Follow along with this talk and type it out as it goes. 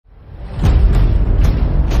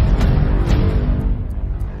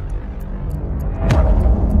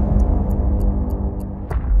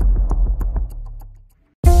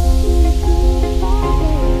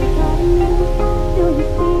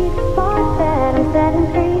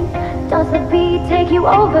you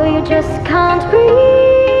over, you just can't breathe.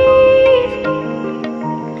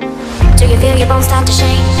 Do you feel your bones start to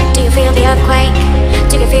shake? Do you feel the earthquake?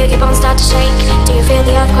 Do you feel your bones start to shake? Do you feel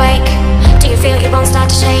the earthquake? Do you feel your bones start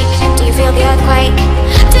to shake? Do you feel the earthquake?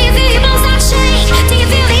 Do you feel your bones start to shake? Do you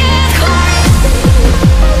feel the earthquake?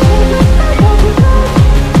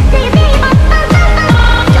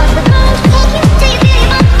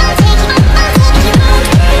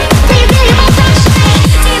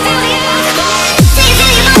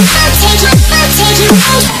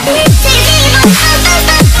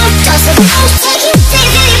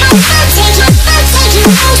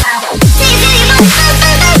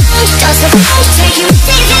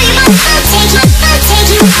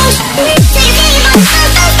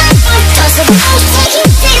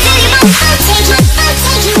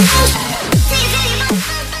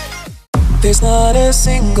 There's not a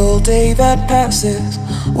single day that passes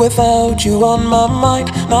without you on my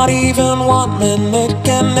mind. Not even 1 minute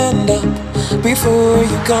can end up before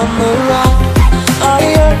you come around. I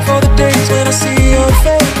yearn for the days when I see your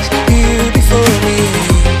face here before me.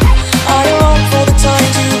 I long for the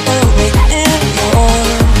times you held me in your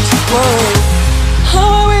arms. Whoa. How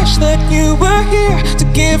I wish that you were here to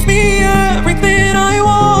give me everything I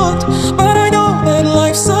want. But I know that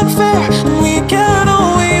life's unfair and we can't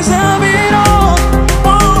always have it all.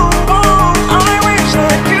 Whoa, whoa, I wish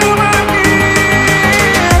that you were here.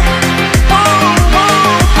 Whoa, whoa,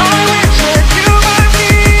 I wish that you were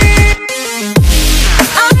here.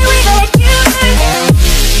 I wish that you were here.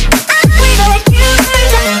 I wish that you were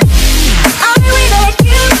here. I wish that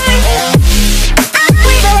you were here. I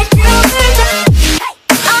wish that you were here.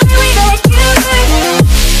 I wish that you were here.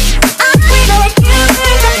 I wish that you were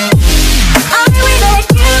here. I wish that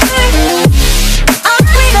you were here. I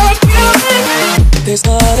wish that you were here. There's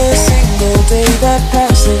not a single day that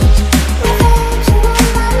passes,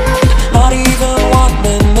 not even 1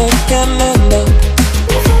 minute can end up.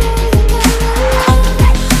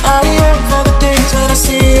 I yearn for the days when I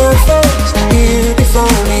see your face here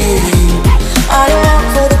before me. I long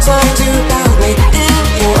for the times you held me in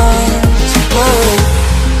your arms. Whoa.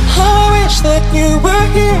 How I wish that you were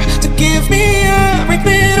here to give me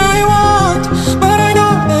everything I want. But I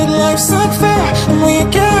know that life's unfair and we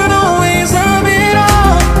can't always have it all.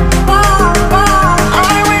 Wow, wow,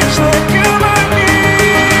 I wish that you were here.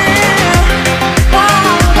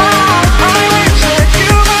 Wow, wow, I wish that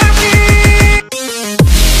you were here.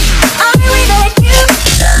 I wish that you were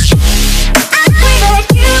here. I wish that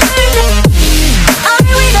you were here. I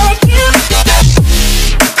wish that you were here.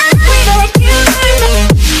 I wish that you were here.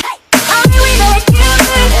 I wish that you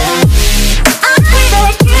were here. I wish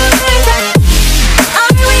that you were here. I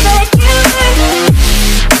wish that you were here.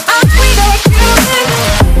 I wish that you were here.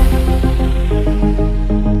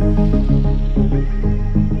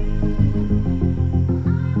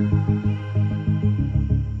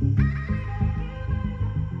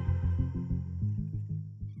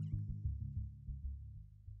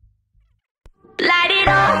 Light it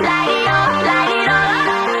up, light it up, light it up.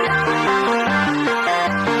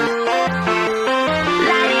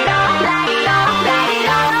 Light it up, light it up, light it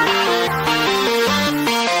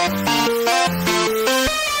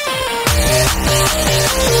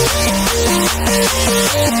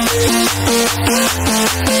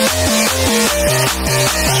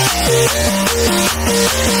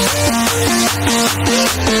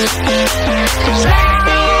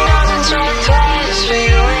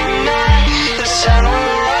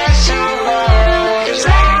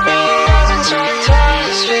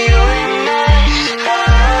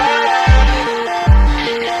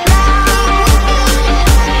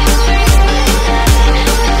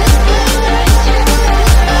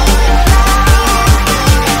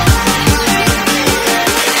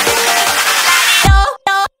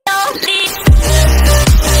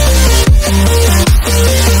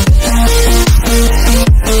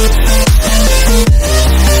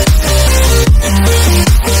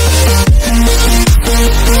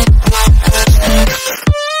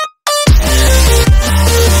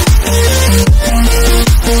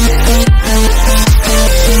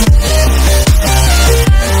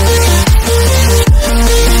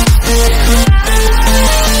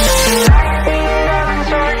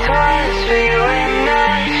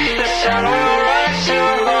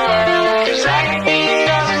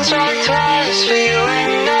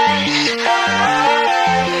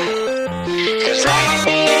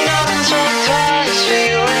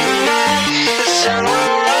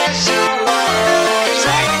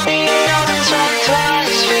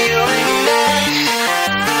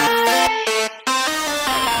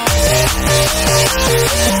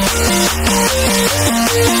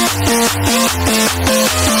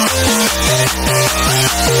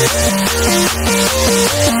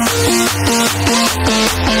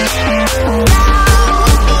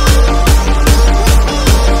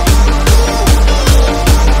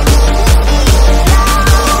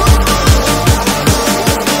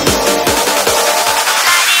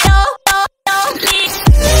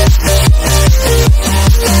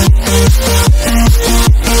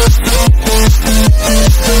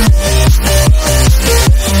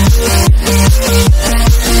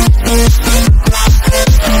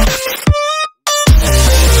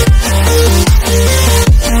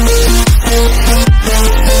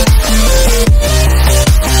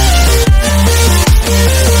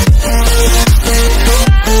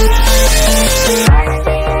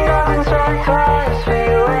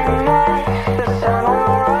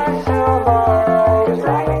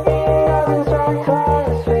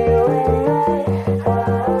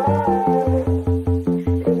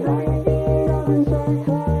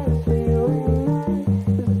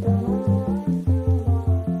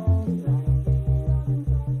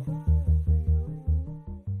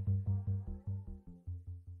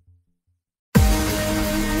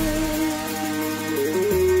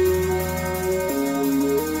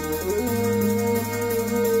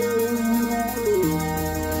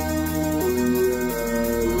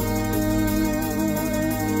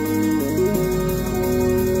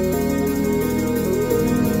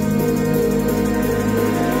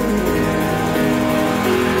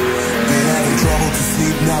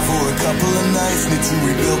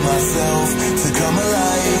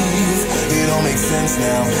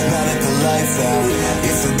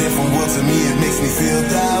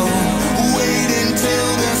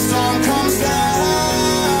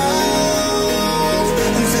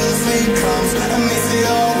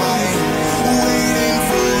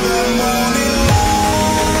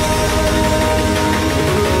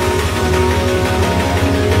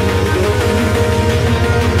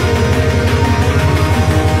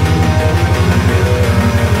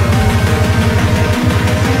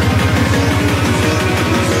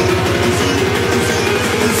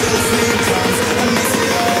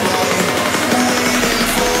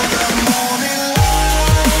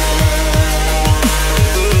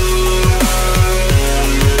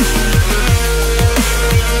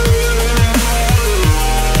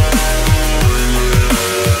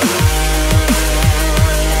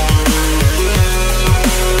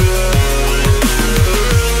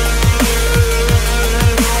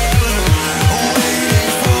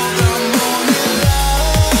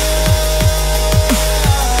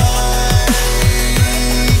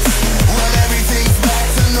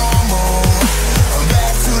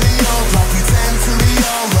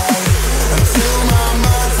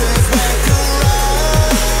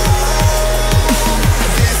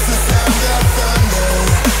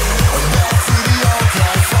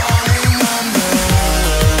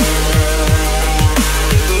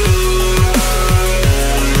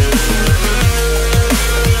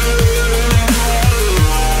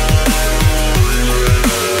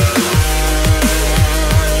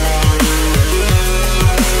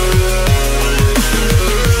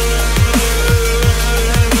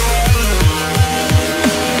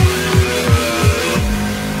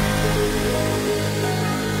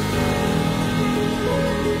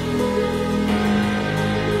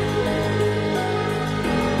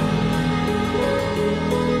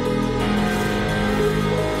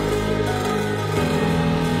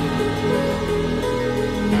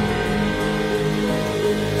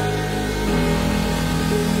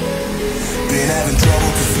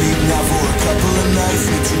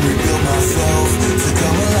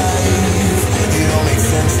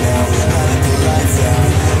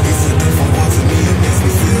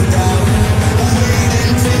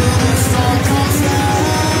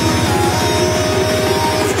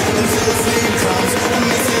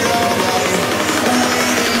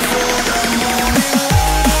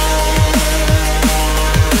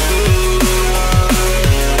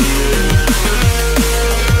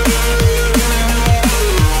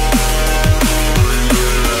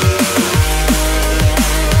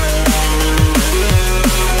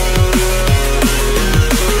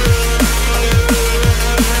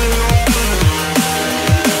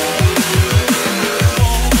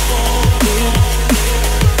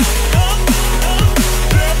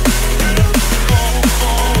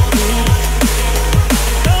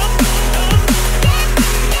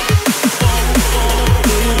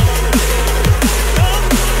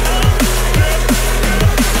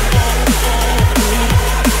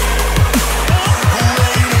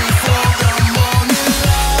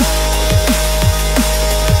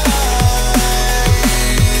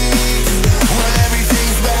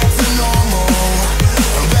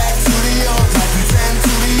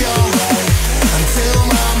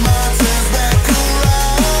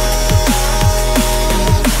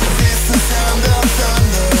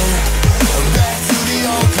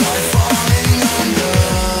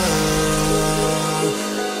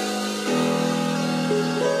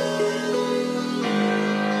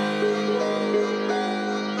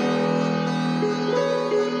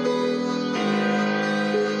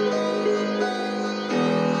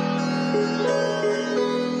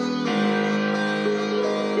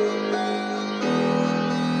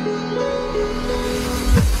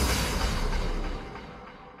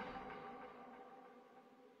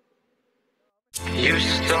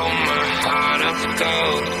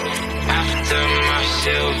after my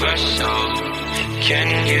silver soul. Can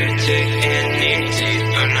you take any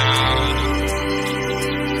deeper now?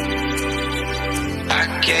 I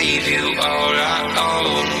gave you all I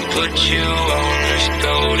own, put you on this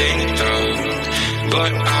golden throne,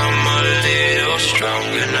 but I'm a little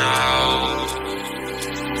stronger now.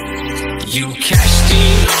 You cashed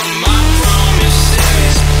in on my